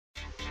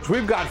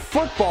We've got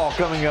football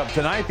coming up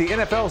tonight. The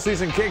NFL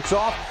season kicks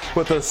off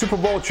with the Super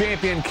Bowl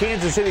champion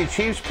Kansas City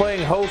Chiefs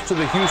playing host to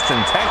the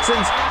Houston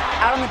Texans.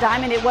 Out on the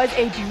diamond, it was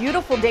a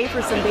beautiful day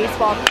for some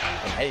baseball.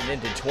 And heading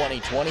into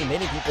 2020,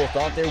 many people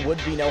thought there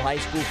would be no high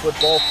school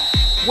football.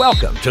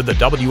 Welcome to the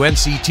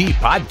WNCT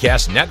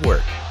Podcast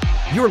Network.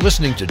 You're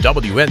listening to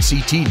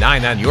WNCT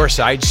 9 on Your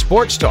Side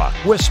Sports Talk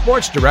with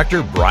Sports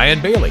Director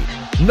Brian Bailey,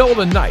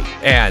 Nolan Knight,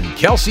 and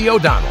Kelsey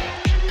O'Donnell.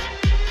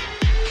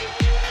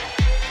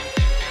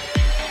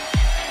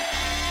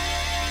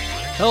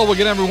 Hello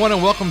again, everyone,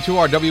 and welcome to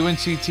our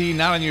WNCT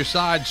 9 on Your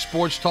Side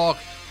Sports Talk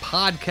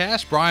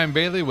Podcast. Brian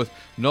Bailey with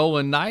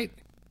Nolan Knight,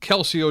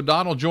 Kelsey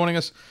O'Donnell joining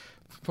us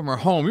from our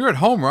home. You're at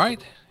home,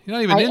 right? You're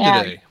not even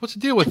in today. What's the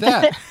deal with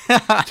that?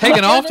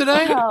 Taking off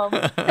today?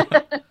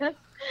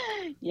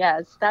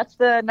 Yes, that's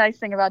the nice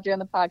thing about doing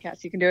the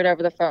podcast. You can do it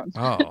over the phone.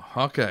 Oh,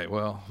 okay.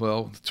 Well,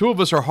 the two of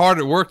us are hard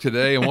at work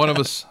today, and one of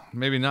us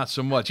maybe not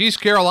so much.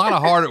 East Carolina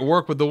hard at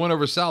work with the win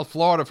over South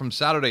Florida from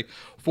Saturday,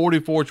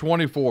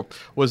 44-24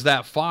 was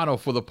that final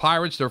for the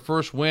Pirates, their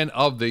first win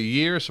of the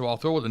year. So I'll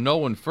throw it to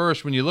Nolan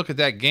first. When you look at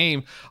that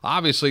game,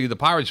 obviously the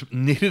Pirates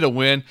needed a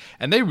win,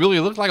 and they really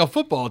looked like a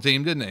football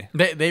team, didn't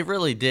they? They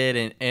really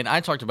did, and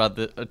I talked about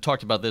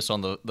this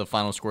on the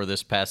final score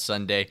this past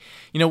Sunday.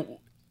 You know,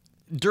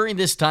 during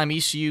this time,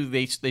 ECU,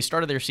 they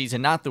started their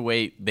season not the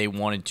way they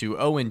wanted to,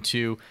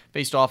 0-2,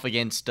 faced off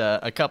against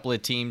a couple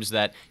of teams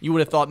that you would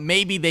have thought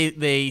maybe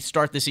they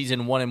start the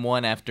season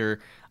 1-1 after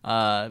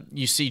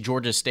you see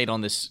Georgia State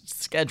on this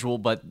schedule,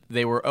 but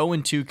they were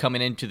 0-2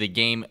 coming into the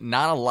game.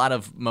 Not a lot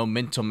of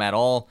momentum at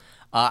all.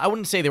 I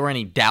wouldn't say there were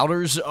any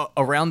doubters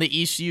around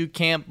the ECU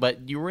camp,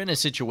 but you were in a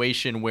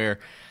situation where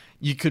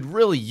you could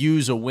really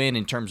use a win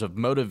in terms of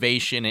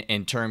motivation,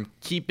 in terms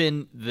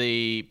keeping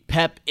the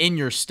pep in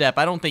your step.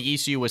 I don't think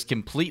ECU was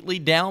completely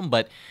down,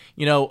 but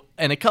you know,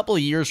 in a couple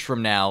of years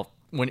from now,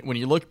 when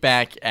you look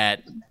back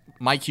at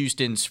Mike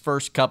Houston's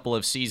first couple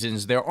of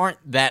seasons, there aren't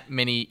that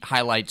many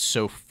highlights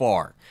so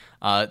far.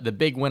 The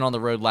big win on the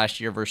road last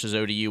year versus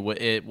ODU,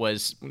 it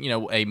was, you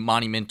know, a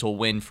monumental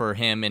win for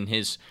him in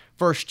his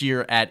first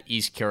year at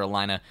East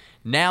Carolina.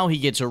 Now he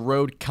gets a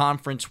road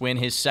conference win,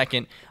 his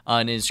second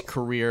in his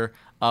career,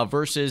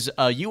 versus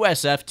a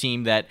USF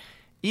team that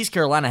East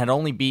Carolina had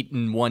only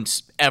beaten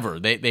once ever.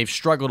 They've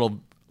struggled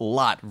a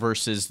lot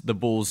versus the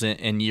Bulls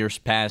in years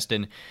past,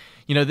 and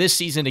you know, this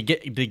season to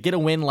get a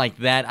win like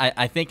that,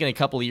 I think in a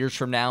couple of years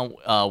from now,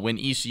 when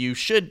ECU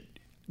should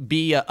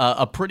be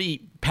a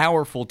pretty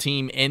powerful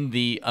team in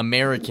the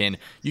American,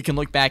 you can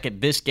look back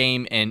at this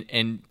game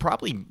and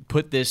probably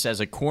put this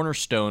as a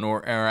cornerstone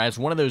or as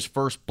one of those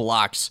first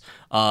blocks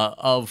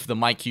of the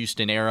Mike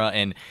Houston era,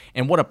 and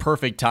what a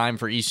perfect time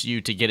for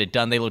ECU to get it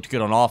done. They looked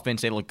good on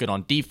offense, they looked good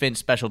on defense,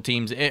 special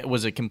teams. It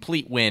was a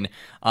complete win,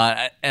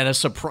 and a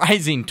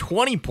surprising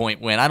 20-point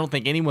win. I don't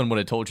think anyone would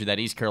have told you that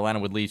East Carolina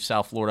would leave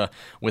South Florida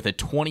with a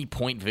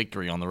 20-point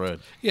victory on the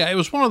road. Yeah, it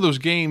was one of those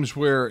games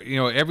where, you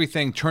know,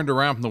 everything turned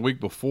around from the week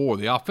before.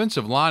 The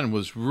offensive line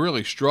was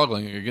really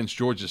struggling against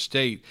Georgia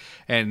State,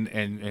 and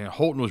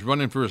Holton was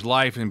running for his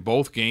life in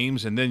both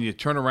games, and then you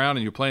turn around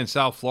and you're playing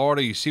South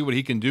Florida, you see what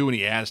he can do when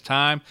he has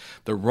time.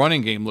 The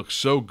running game looks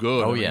so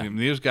good. Oh, yeah. I mean,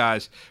 these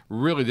guys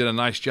really did a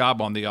nice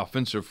job on the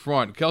offensive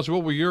front. Kelsey,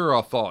 what were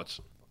your thoughts?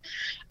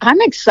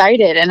 I'm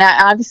excited, and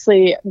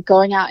obviously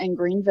going out in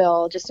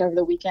Greenville just over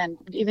the weekend,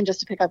 even just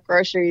to pick up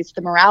groceries,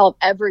 the morale of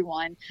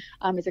everyone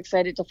is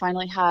excited to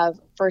finally have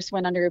first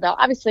win under your belt.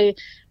 Obviously,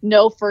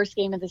 no first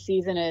game of the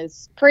season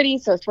is pretty,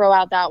 so throw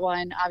out that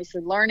one.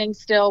 Obviously, learning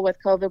still with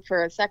COVID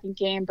for a second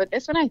game, but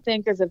this one I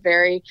think is a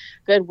very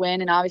good win,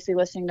 and obviously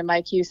listening to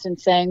Mike Houston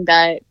saying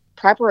that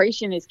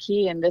preparation is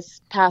key, and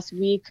this past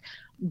week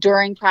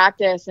during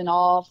practice and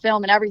all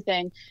film and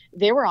everything,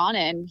 they were on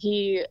it.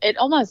 It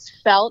almost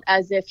felt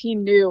as if he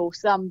knew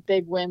some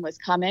big win was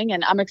coming,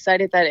 and I'm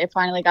excited that it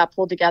finally got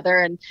pulled together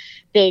and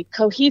they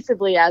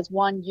cohesively as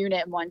one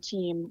unit and one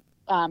team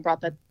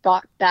brought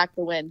back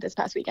the win this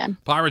past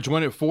weekend. Pirates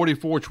win at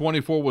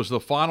 44-24 was the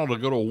final to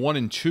go to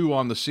 1-2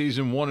 on the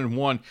season,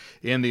 1-1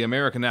 in the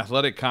American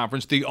Athletic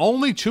Conference. The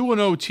only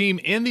 2-0 team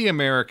in the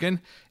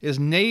American is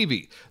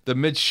Navy. The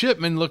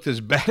midshipmen looked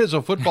as bad as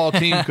a football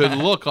team could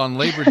look on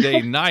Labor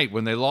Day night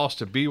when they lost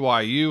to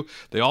BYU.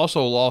 They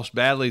also lost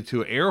badly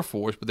to Air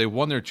Force, but they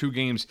won their two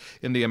games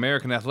in the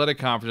American Athletic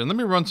Conference. And let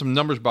me run some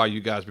numbers by you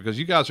guys, because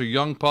you guys are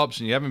young pups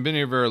and you haven't been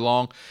here very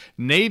long.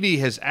 Navy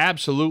has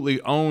absolutely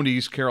owned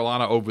East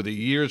Carolina over the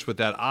years with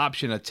that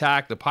option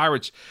attack. The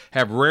Pirates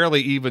have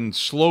rarely even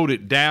slowed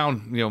it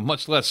down, you know,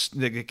 much less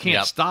they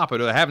can't stop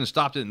it, or they haven't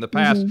stopped it in the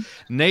past.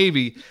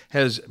 Navy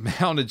has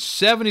mounted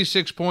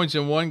 76 points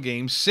in one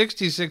game,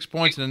 66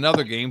 points in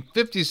another game,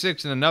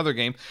 56 in another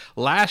game.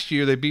 Last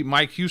year, they beat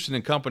Mike Houston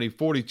and company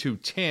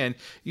 42-10.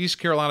 East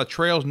Carolina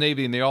trails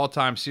Navy in the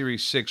all-time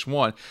series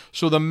 6-1.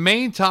 So the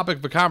main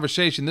topic for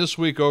conversation this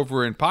week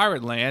over in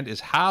Pirate Land is,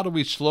 how do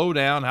we slow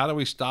down? How do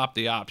we stop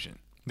the option?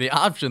 The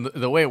option,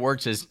 the way it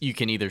works is you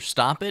can either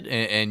stop it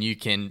and you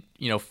can,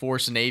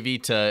 force Navy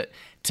to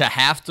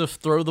have to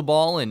throw the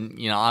ball. And,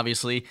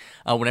 obviously,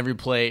 whenever you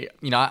play,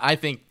 I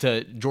think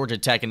to Georgia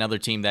Tech, another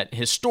team that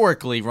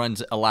historically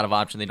runs a lot of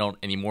option. They don't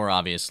anymore,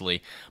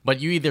 obviously. But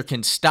you either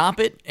can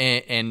stop it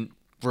and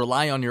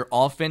rely on your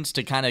offense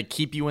to kind of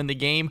keep you in the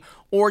game,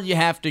 or you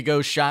have to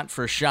go shot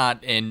for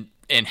shot and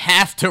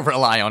have to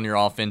rely on your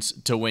offense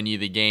to win you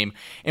the game.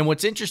 And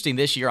what's interesting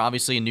this year,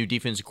 obviously a new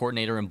defensive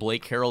coordinator in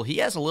Blake Harrell, he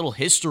has a little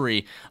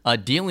history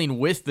dealing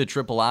with the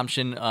triple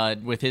option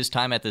with his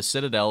time at the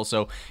Citadel.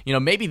 So,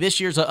 maybe this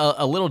year's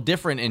a little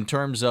different in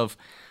terms of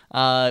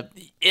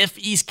if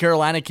East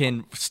Carolina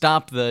can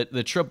stop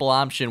the triple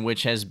option,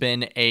 which has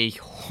been a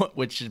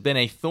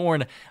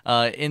thorn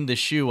in the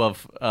shoe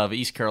of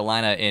East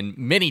Carolina and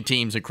many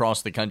teams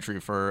across the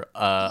country for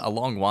a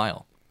long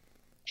while.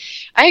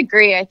 I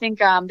agree. I think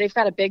they've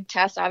got a big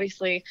test.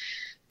 Obviously,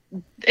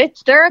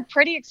 they're a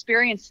pretty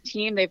experienced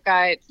team. They've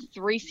got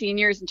 3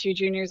 seniors and 2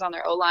 juniors on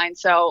their O-line.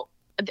 So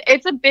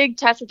it's a big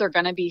test that they're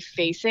going to be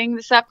facing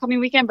this upcoming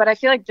weekend. But I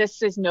feel like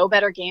this is no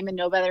better game and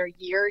no better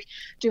year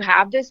to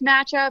have this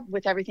matchup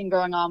with everything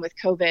going on with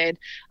COVID.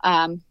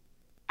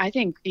 I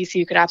think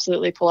ECU could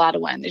absolutely pull out a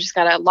win. They just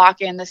got to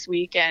lock in this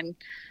week and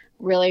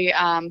really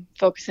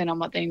focus in on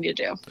what they need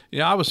to do.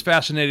 Yeah, I was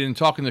fascinated in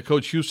talking to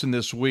Coach Houston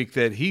this week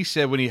that he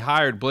said when he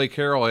hired Blake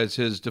Harrell as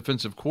his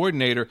defensive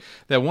coordinator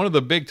that one of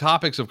the big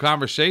topics of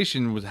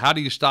conversation was how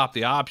do you stop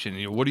the option?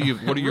 What are your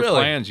Really?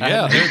 plans?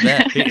 Yeah,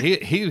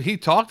 he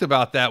talked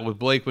about that with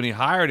Blake when he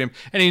hired him,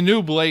 and he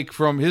knew Blake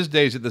from his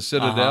days at the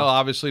Citadel.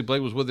 Obviously,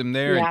 Blake was with him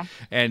there, Yeah.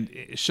 and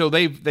so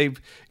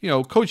they've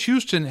Coach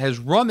Houston has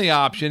run the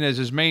option as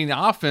his main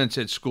offense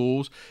at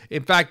schools.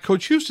 In fact,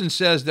 Coach Houston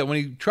says that when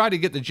he tried to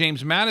get the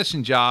James Madison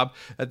job,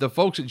 that the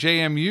folks at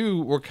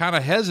JMU were kind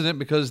of hesitant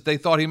because they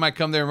thought he might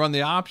come there and run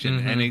the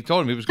option. And he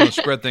told him he was going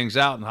to spread things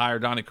out and hire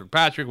Donnie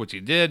Kirkpatrick, which he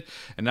did.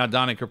 And now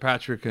Donnie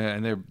Kirkpatrick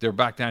and they're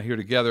back down here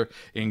together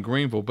in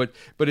Greenville. But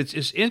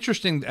it's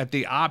interesting at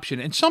the option.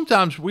 And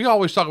sometimes we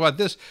always talk about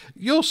this.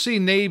 You'll see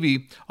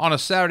Navy on a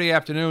Saturday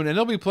afternoon, and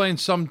they'll be playing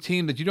some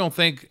team that you don't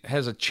think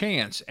has a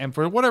chance. And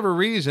for whatever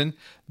reason,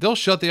 they'll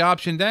shut the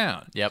option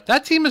down. Yep.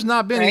 That team has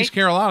not been Right. East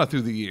Carolina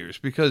through the years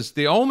because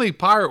the only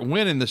Pirate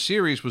win in the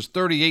series was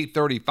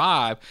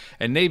 38-35,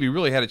 and Navy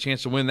really had a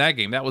chance to win that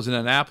game. That was in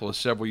Annapolis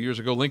several years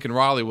ago. Lincoln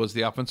Riley was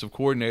the offensive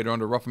coordinator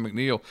under Ruffin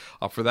McNeil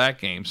for that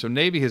game. So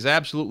Navy has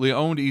absolutely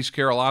owned East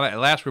Carolina. At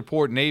last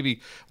report, Navy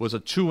was a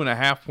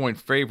 2.5-point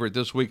favorite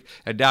this week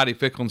at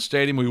Dowdy-Ficklin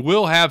Stadium. We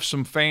will have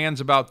some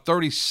fans, about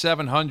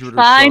 3,700 or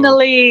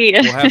Finally.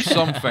 so. We'll have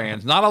some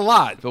fans. Not a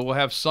lot, but we'll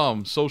have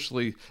some.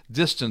 Socially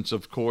distanced,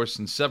 of course,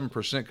 and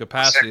 7%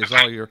 capacity is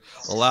all you're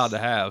allowed to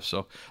have.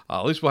 So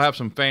at least we'll have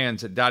some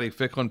fans at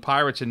Dowdy-Ficklin.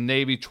 Pirates and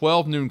Navy,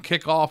 12 noon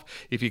kickoff.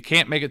 If you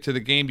can't make it to the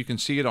game, you can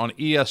see it on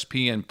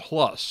ESPN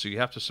Plus. So you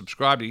have to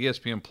subscribe to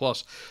ESPN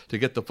Plus to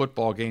get the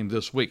football game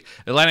this week.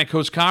 Atlantic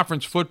Coast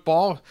Conference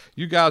football.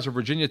 You guys are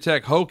Virginia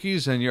Tech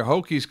Hokies, and your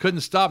Hokies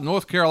couldn't stop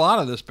North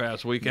Carolina this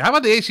past week. How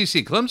about the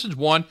ACC? Clemson's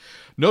 1,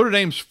 Notre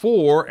Dame's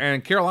 4,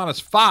 and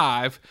Carolina's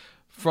 5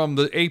 from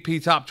the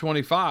AP Top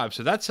 25.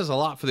 So that says a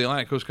lot for the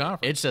Atlantic Coast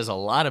Conference. It says a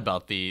lot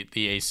about the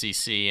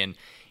ACC. And,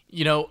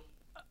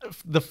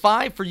 the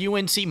 5 for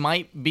UNC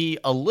might be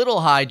a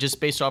little high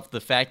just based off the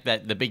fact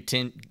that the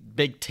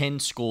Big Ten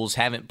schools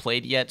haven't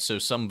played yet. So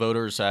some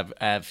voters have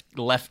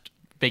left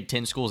Big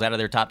Ten schools out of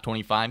their top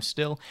 25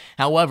 still.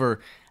 However,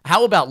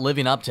 how about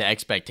living up to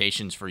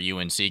expectations for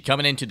UNC?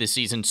 Coming into the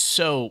season,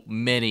 so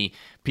many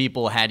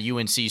people had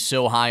UNC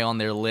so high on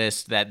their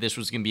list that this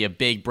was going to be a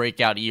big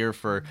breakout year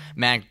for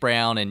Mac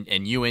Brown and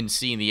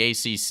UNC in the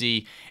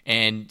ACC.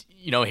 And,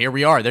 here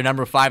we are. They're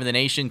number 5 in the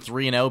nation,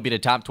 3-0, beat a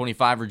top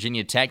 25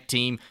 Virginia Tech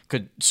team.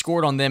 Could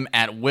scored on them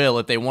at will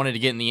if they wanted to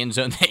get in the end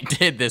zone. They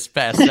did this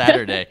past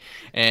Saturday.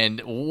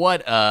 And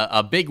what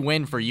a big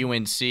win for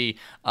UNC.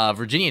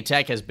 Virginia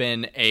Tech has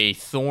been a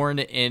thorn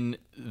in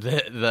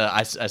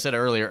I said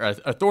earlier,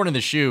 a thorn in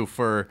the shoe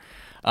for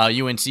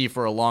UNC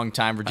for a long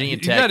time. Virginia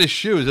Tech. You got his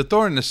shoe. It's a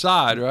thorn in the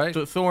side, right?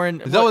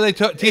 Thorn. Is that what they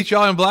teach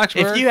y'all in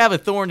Blacksburg? If you have a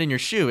thorn in your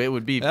shoe, it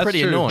would be That's pretty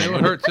true. annoying. It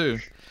would hurt too.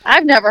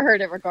 I've never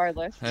heard it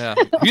regardless. Yeah.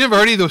 You never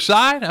heard either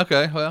side?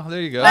 Okay, well, there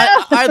you go.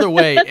 Either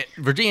way,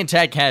 Virginia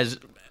Tech has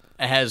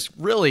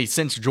really,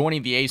 since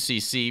joining the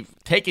ACC,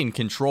 taken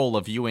control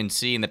of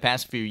UNC in the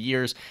past few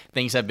years.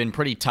 Things have been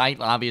pretty tight.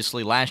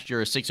 Obviously, last year,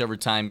 a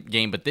 6-overtime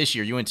game, but this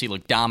year, UNC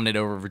looked dominant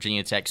over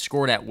Virginia Tech,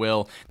 scored at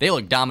will. They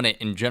look dominant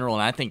in general,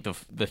 and I think the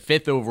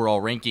 5th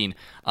overall ranking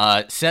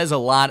says a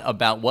lot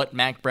about what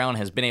Mac Brown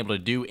has been able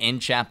to do in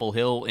Chapel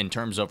Hill in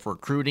terms of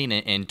recruiting,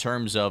 in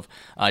terms of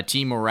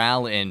team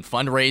morale and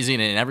fundraising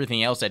and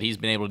everything else that he's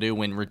been able to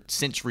do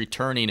since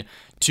returning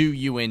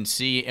to UNC.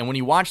 And when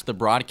you watch the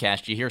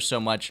broadcast, you hear so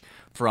much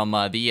from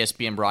the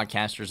ESPN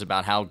broadcasters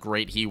about how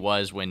great he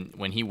was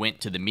when he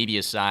went to the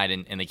media side,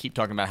 and they keep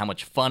talking about how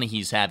much fun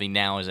he's having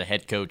now as a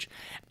head coach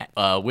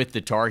with the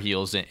Tar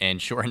Heels,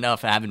 and sure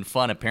enough, having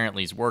fun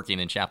apparently is working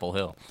in Chapel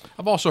Hill.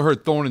 I've also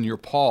heard thorn in your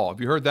paw.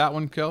 Have you heard that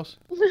one, Kels?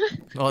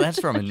 Well, that's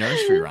from a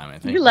nursery rhyme, I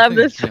think. You love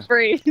this yeah.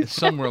 phrase. It's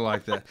somewhere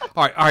like that.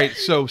 All right.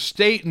 So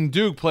State and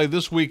Duke play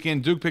this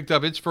weekend. Duke picked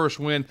up its first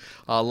win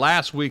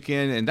last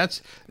weekend,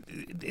 and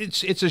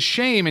it's a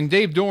shame. And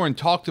Dave Doran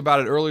talked about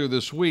it earlier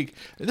this week.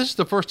 This is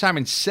the first time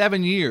in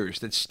 7 years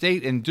that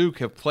State and Duke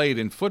have played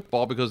in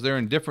football because they're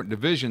in different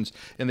divisions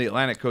in the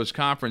Atlantic Coast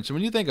Conference. And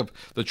when you think of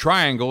the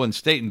triangle in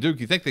State and Duke,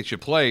 you think they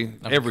should play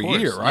every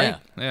year, right?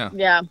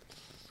 Yeah.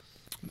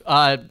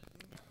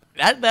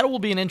 That will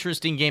be an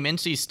interesting game.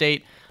 NC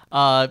State,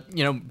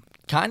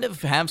 kind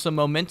of have some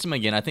momentum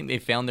again. I think they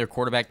found their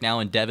quarterback now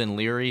in Devin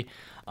Leary.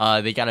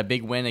 They got a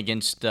big win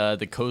against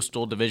the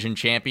Coastal Division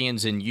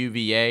champions in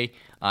UVA.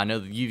 I know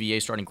the UVA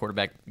starting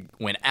quarterback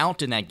went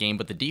out in that game,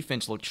 but the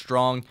defense looked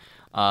strong.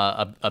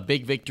 A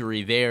big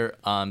victory there.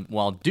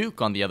 While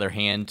Duke, on the other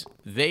hand,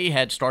 they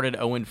had started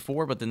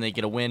 0-4, but then they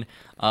get a win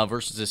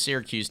versus a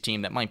Syracuse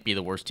team that might be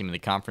the worst team in the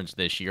conference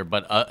this year.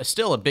 But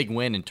still a big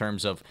win in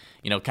terms of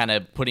kind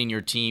of putting your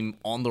team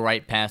on the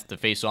right path to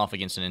face off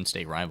against an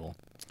in-state rival.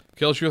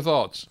 Kels, your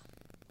thoughts?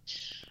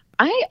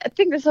 I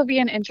think this will be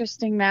an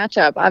interesting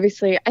matchup.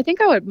 Obviously, I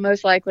think I would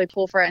most likely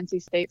pull for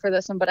NC State for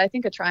this one, but I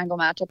think a triangle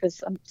matchup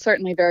is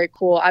certainly very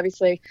cool.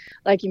 Obviously,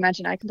 like you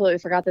mentioned, I completely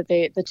forgot that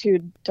the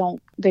two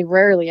they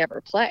rarely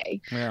ever play.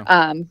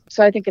 Yeah.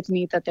 So I think it's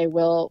neat that they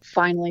will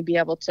finally be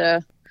able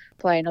to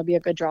play, and it'll be a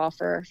good draw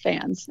for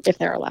fans if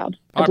they're allowed.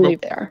 I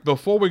believe they are.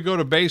 Before we go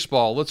to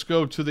baseball, let's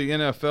go to the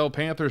NFL.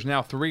 Panthers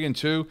now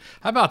 3-2.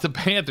 How about the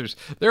Panthers?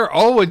 They're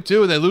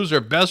 0-2 and they lose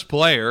their best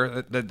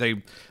player. That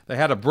they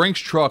had a Brinks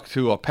truck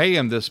to pay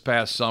him this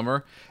past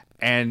summer,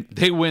 and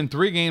they win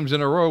 3 games in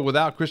a row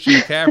without Christian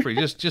McCaffrey.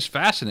 just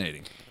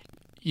fascinating.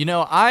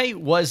 I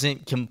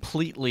wasn't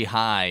completely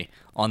high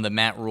on the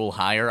Matt Rule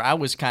hire. I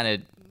was kind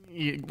of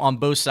on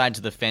both sides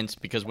of the fence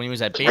because when he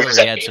was at Baylor,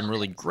 he had some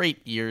really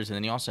great years, and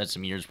then he also had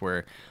some years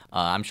where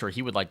I'm sure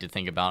he would like to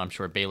think about. I'm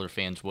sure Baylor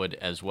fans would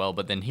as well.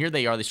 But then here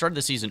they are. They started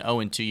the season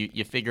 0-2.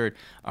 You figured,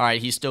 all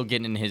right, he's still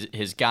getting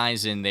his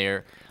guys in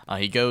there.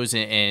 He goes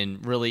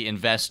and really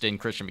invests in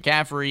Christian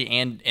McCaffrey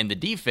and the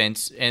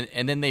defense,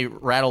 and then they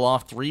rattle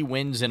off 3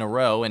 wins in a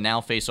row and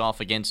now face off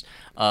against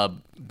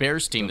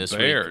Bears team this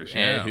week,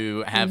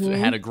 who have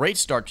had a great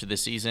start to the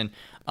season.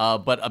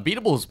 But a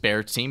beatable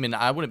Bears team, and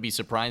I wouldn't be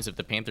surprised if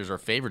the Panthers are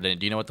favored in it.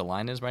 Do you know what the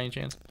line is by any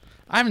chance?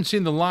 I haven't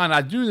seen the line.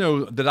 I do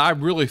know that I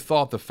really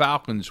thought the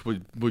Falcons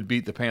would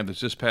beat the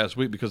Panthers this past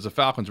week because the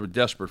Falcons were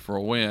desperate for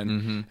a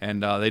win,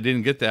 and they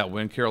didn't get that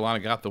win. Carolina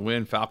got the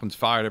win. Falcons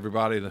fired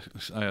everybody, the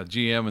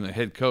GM and the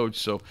head coach,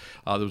 so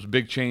there was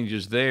big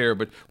changes there.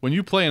 But when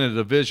you play in a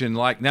division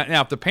like –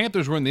 now, if the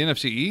Panthers were in the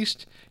NFC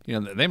East,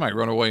 they might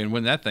run away and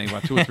win that thing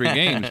by 2 or 3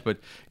 games. But,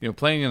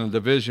 playing in a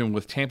division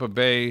with Tampa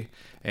Bay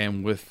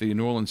and with the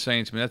New Orleans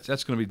Saints, I mean,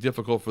 that's going to be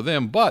difficult for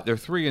them. But they're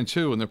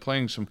 3-2, and they're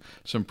playing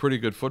some pretty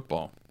good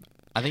football.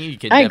 I think you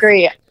could. I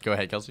agree. Go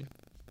ahead, Kelsey.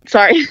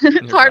 Sorry,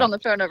 it's hard on the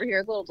phone over here.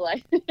 It's a little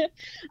delay.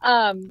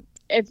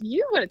 If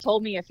you would have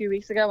told me a few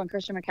weeks ago when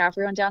Christian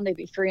McCaffrey went down, they'd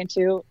be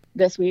 3-2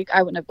 this week,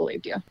 I wouldn't have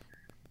believed you.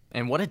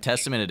 And what a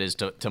testament it is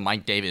to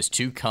Mike Davis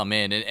to come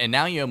in. And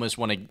now you almost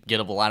want to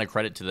give a lot of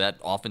credit to that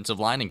offensive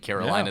line in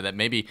Carolina that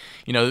maybe,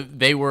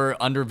 they were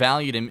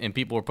undervalued and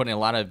people were putting a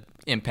lot of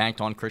impact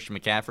on Christian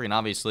McCaffrey. And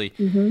obviously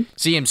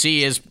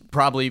CMC is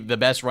probably the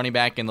best running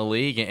back in the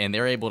league, and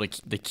they're able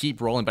to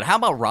keep rolling. But how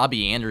about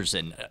Robbie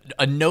Anderson,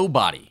 a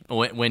nobody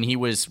when he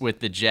was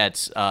with the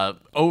Jets,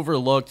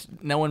 overlooked.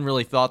 No one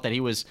really thought that he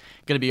was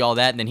going to be all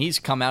that. And then he's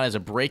come out as a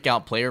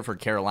breakout player for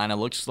Carolina.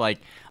 Looks like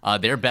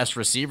their best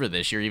receiver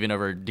this year, even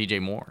over DJ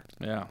Moore.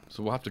 Yeah,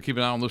 so we'll have to keep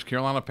an eye on those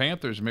Carolina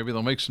Panthers. Maybe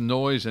they'll make some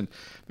noise and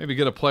maybe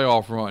get a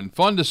playoff run.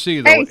 Fun to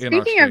see, though, in our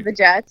state. Speaking of the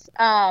Jets,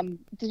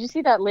 did you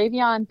see that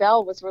Le'Veon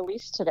Bell was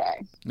released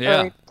today?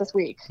 Yeah. This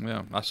week.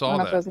 Yeah, I saw I don't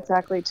know that. if it was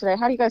exactly today.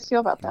 How do you guys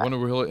feel about that? I wonder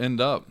where he'll end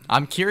up.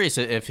 I'm curious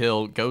if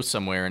he'll go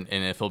somewhere and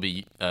if he'll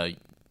be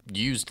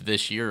used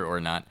this year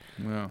or not.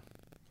 Yeah.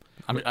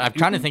 I'm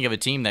trying to think of a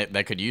team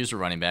that could use a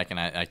running back, and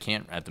I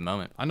can't at the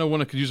moment. I know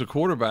one that could use a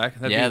quarterback.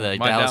 That'd be the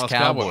my Dallas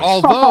Cowboys.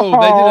 Although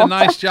they did a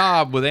nice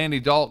job with Andy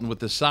Dalton with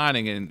the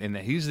signing, and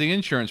he's the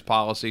insurance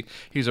policy.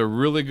 He's a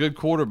really good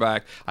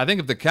quarterback. I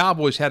think if the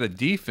Cowboys had a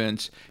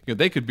defense,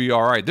 they could be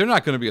all right. They're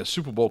not going to be a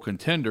Super Bowl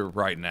contender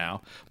right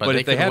now, but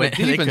if they had a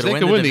defense, they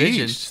could win the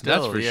East.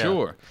 Still, that's for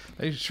sure.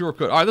 They sure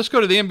could. All right, let's go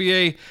to the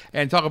NBA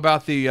and talk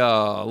about the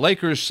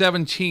Lakers'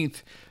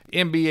 17th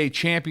NBA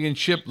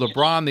championship.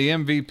 LeBron, the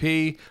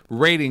MVP.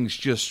 Ratings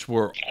just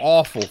were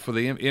awful for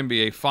the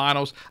NBA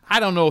Finals. I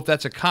don't know if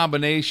that's a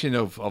combination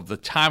of the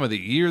time of the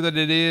year that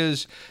it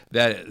is.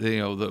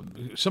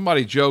 That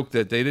somebody joked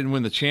that they didn't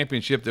win the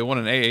championship; they won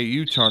an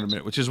AAU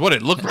tournament, which is what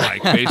it looked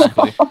like,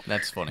 basically.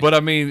 That's funny. But I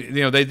mean,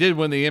 they did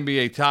win the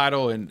NBA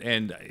title,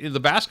 and the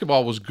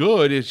basketball was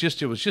good.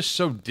 It was just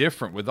so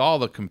different with all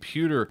the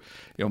computer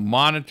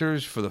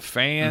monitors for the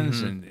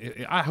fans,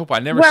 and I hope I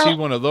never see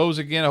one of those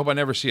again. I hope I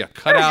never see a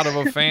cutout of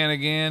a fan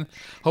again.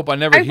 Hope I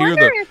never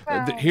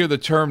hear the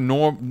term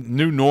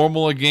new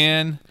normal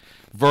again,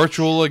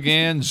 virtual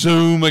again,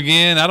 Zoom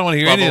again. I don't want to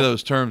hear any of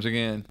those terms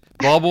again.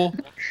 Bubble.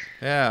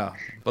 Yeah,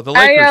 but the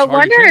Lakers. I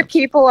wonder if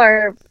people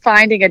are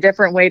finding a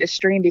different way to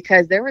stream,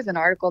 because there was an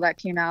article that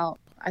came out,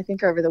 I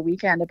think, over the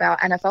weekend about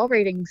NFL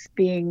ratings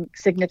being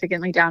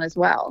significantly down as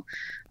well.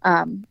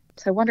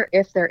 So I wonder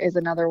if there is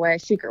another way,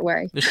 secret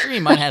way. The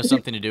stream might have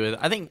something to do with it.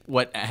 I think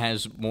what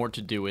has more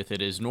to do with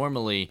it is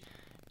normally,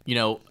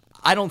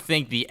 I don't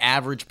think the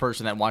average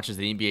person that watches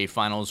the NBA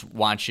Finals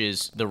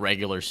watches the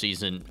regular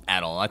season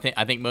at all. I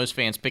think most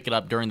fans pick it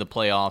up during the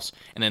playoffs,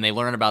 and then they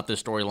learn about the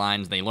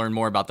storylines. They learn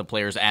more about the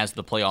players as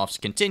the playoffs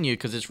continue,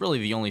 because it's really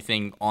the only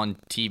thing on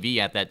TV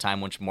at that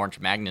time once March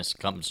Madness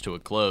comes to a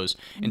close.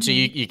 And so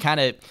you kind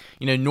of,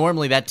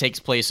 normally that takes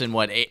place in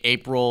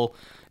April,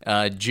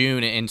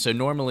 June, and so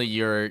normally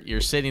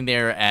you're sitting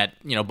there at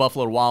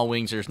Buffalo Wild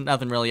Wings. There's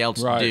nothing really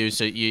else to do,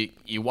 so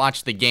you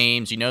watch the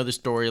games, the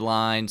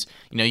storylines,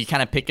 you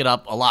kind of pick it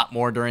up a lot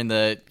more during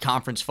the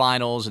conference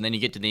finals, and then you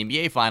get to the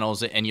NBA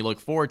Finals and you look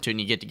forward to it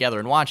and you get together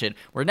and watch it.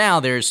 Where now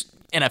there's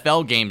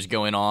NFL games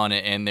going on,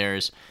 and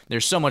there's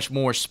so much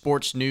more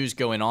sports news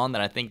going on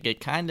that I think it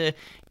kind of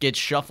gets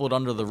shuffled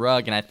under the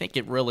rug, and I think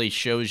it really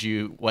shows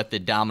you what the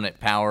dominant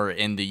power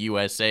in the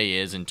USA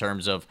is in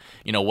terms of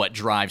what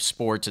drives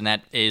sports, and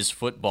that is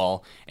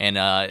football. And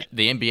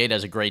the NBA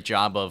does a great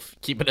job of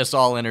keeping us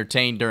all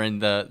entertained during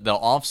the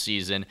off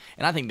season,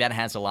 and I think that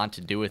has a lot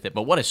to do with it.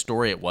 But what a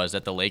story it was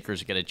that the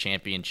Lakers get a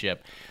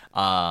championship.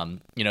 The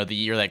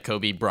year that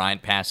Kobe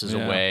Bryant passes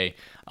away.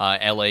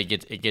 LA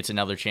gets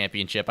another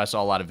championship. I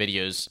saw a lot of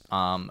videos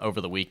over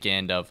the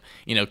weekend of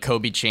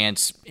Kobe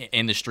chants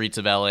in the streets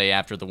of LA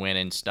after the win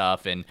and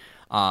stuff, and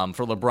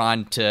for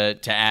LeBron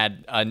to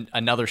add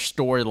another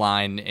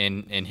storyline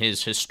in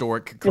his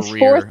historic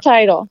career, his fourth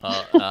title,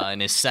 in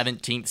his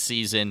 17th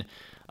season,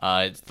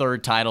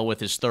 third title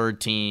with his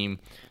third team,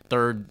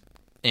 third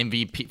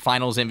MVP,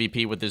 Finals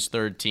MVP with his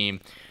third team.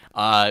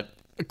 A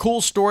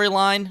cool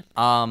storyline.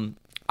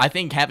 I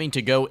think having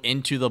to go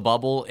into the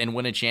bubble and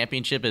win a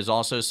championship is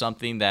also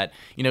something that,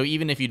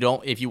 even if you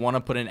want to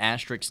put an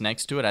asterisk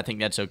next to it, I think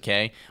that's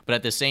okay. But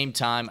at the same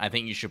time, I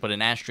think you should put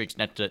an asterisk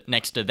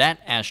next to that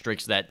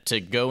asterisk, that to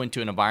go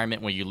into an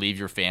environment where you leave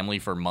your family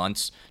for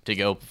months to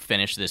go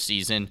finish the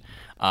season,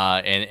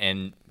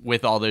 and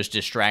with all those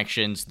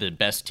distractions, the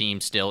best team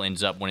still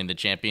ends up winning the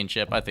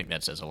championship. I think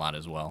that says a lot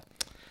as well.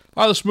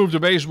 All right, let's move to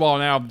baseball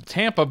now.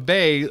 Tampa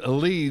Bay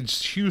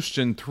leads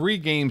Houston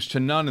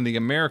 3-0 in the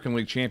American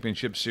League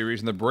Championship Series,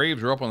 and the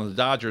Braves are up on the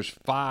Dodgers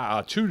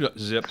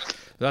 2-0.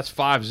 That's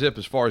 5-0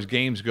 as far as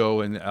games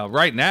go, and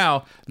right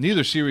now,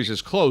 neither series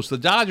is close. The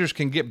Dodgers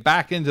can get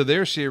back into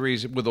their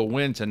series with a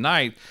win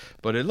tonight,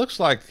 but it looks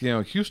like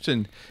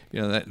Houston,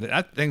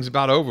 that thing's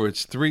about over.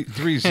 It's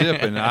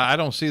 3-0, and I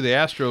don't see the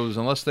Astros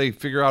unless they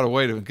figure out a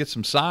way to get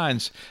some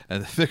signs,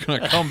 and they're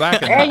going to come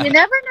back. Hey, you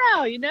never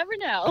know. You never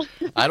know.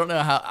 I don't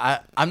know how.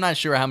 I'm not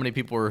sure how many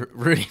people were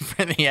rooting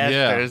for the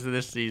Astros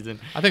this season.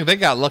 I think they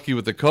got lucky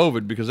with the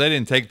COVID because they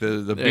didn't take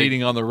the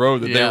beating on the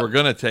road that they were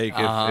going to take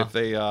if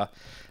they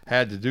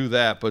had to do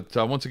that. But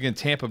once again,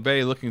 Tampa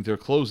Bay looking to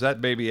close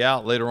that baby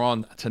out later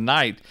on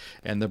tonight,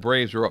 and the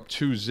Braves are up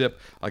 2-0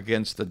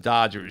 against the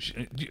Dodgers.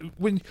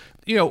 When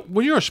you're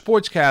a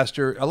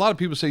sportscaster, a lot of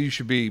people say you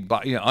should be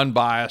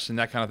unbiased and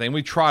that kind of thing.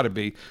 We try to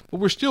be, but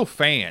we're still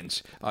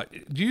fans.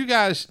 Do you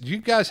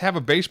guys have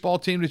a baseball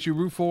team that you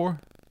root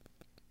for?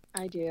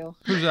 I do.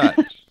 Who's that?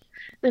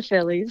 The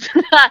Phillies.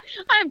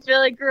 I'm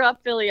Philly, grew up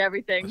Philly,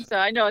 everything, so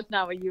I know it's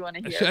not what you want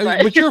to hear.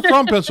 But you're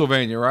from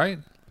Pennsylvania, right?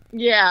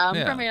 Yeah,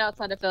 I'm from right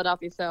outside of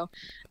Philadelphia, so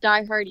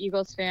diehard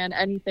Eagles fan,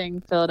 anything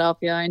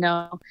Philadelphia. I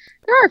know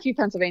there are a few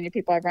Pennsylvania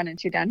people I've run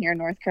into down here in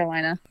North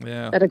Carolina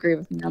that agree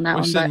with me on that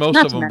one. We send most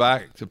of them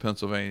back to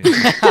Pennsylvania.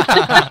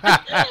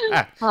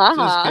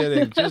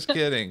 Just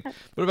kidding.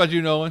 What about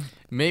you, Nolan?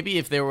 Maybe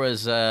if there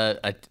was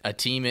a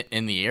team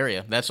in the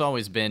area. That's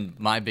always been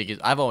my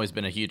biggest. I've always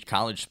been a huge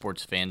college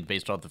sports fan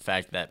based off the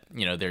fact that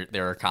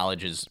there are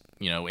colleges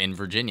in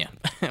Virginia,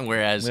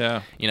 whereas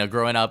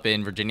growing up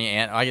in Virginia,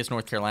 and I guess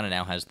North Carolina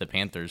now has the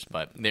Panthers,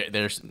 but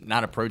there's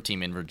not a pro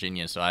team in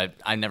Virginia, so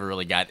I never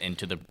really got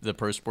into the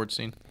pro sports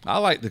scene. I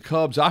like the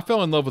Cubs. I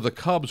fell in love with the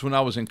Cubs when I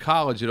was in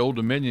college at Old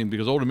Dominion,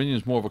 because Old Dominion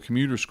is more of a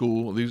commuter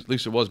school, at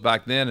least it was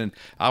back then, and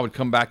I would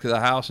come back to the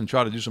house and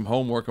try to do some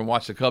homework and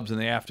watch the Cubs in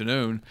the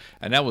afternoon,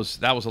 and that was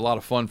a lot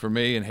of fun for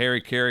me. And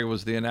Harry Carey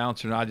was the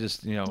announcer, and I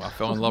just I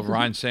fell in love with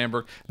Ryan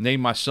Sandberg.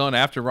 Named my son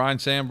after Ryan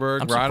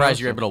Sandberg. I'm surprised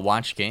you're able to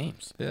watch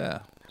games. Yeah.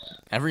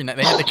 Every night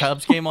they had the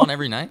Cubs game on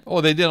every night.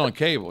 Oh, they did on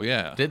cable,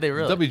 yeah. Did they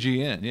really?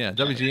 WGN, yeah.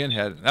 WGN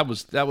had that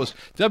was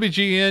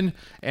WGN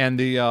and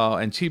the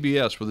and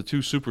TBS were the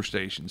two super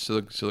stations.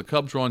 So the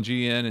Cubs were on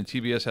GN and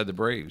TBS had the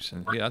Braves,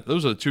 and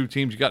those are the two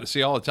teams you got to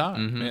see all the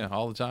time. Mm-hmm. Yeah,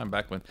 all the time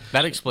back when.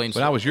 That explains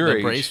when I was your the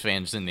age. Braves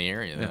fans in the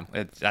area. Then.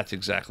 Yeah, that's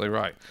exactly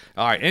right.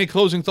 All right, any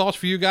closing thoughts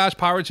for you guys?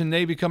 Pirates and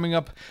Navy coming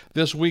up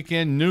this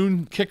weekend,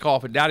 noon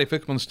kickoff at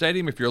Dowdy-Ficklen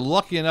Stadium. If you're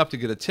lucky enough to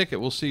get a ticket,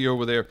 we'll see you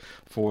over there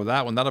for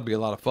that one. That'll be a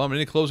lot of fun.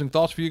 Any closing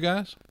thoughts for you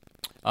guys?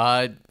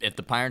 If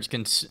the Pirates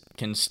can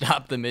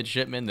stop the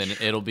midshipmen, then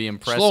it'll be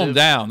impressive. Slow them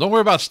down. Don't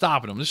worry about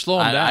stopping them. Just slow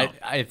them down.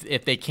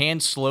 If they can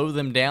slow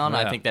them down,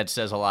 I think that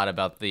says a lot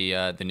about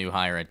the new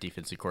hire at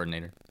defensive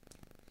coordinator.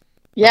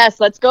 Yes,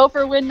 let's go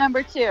for win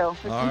number 2 with All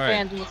some right.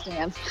 fans in the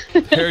stands.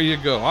 There you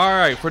go. All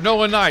right. For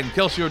Nolan Knight and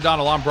Kelsey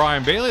O'Donnell, I'm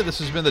Brian Bailey. This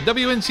has been the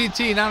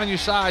WNCT 9 on Your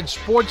Side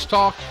Sports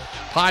Talk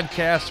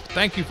podcast.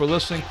 Thank you for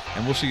listening,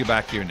 and we'll see you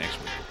back here next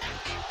week.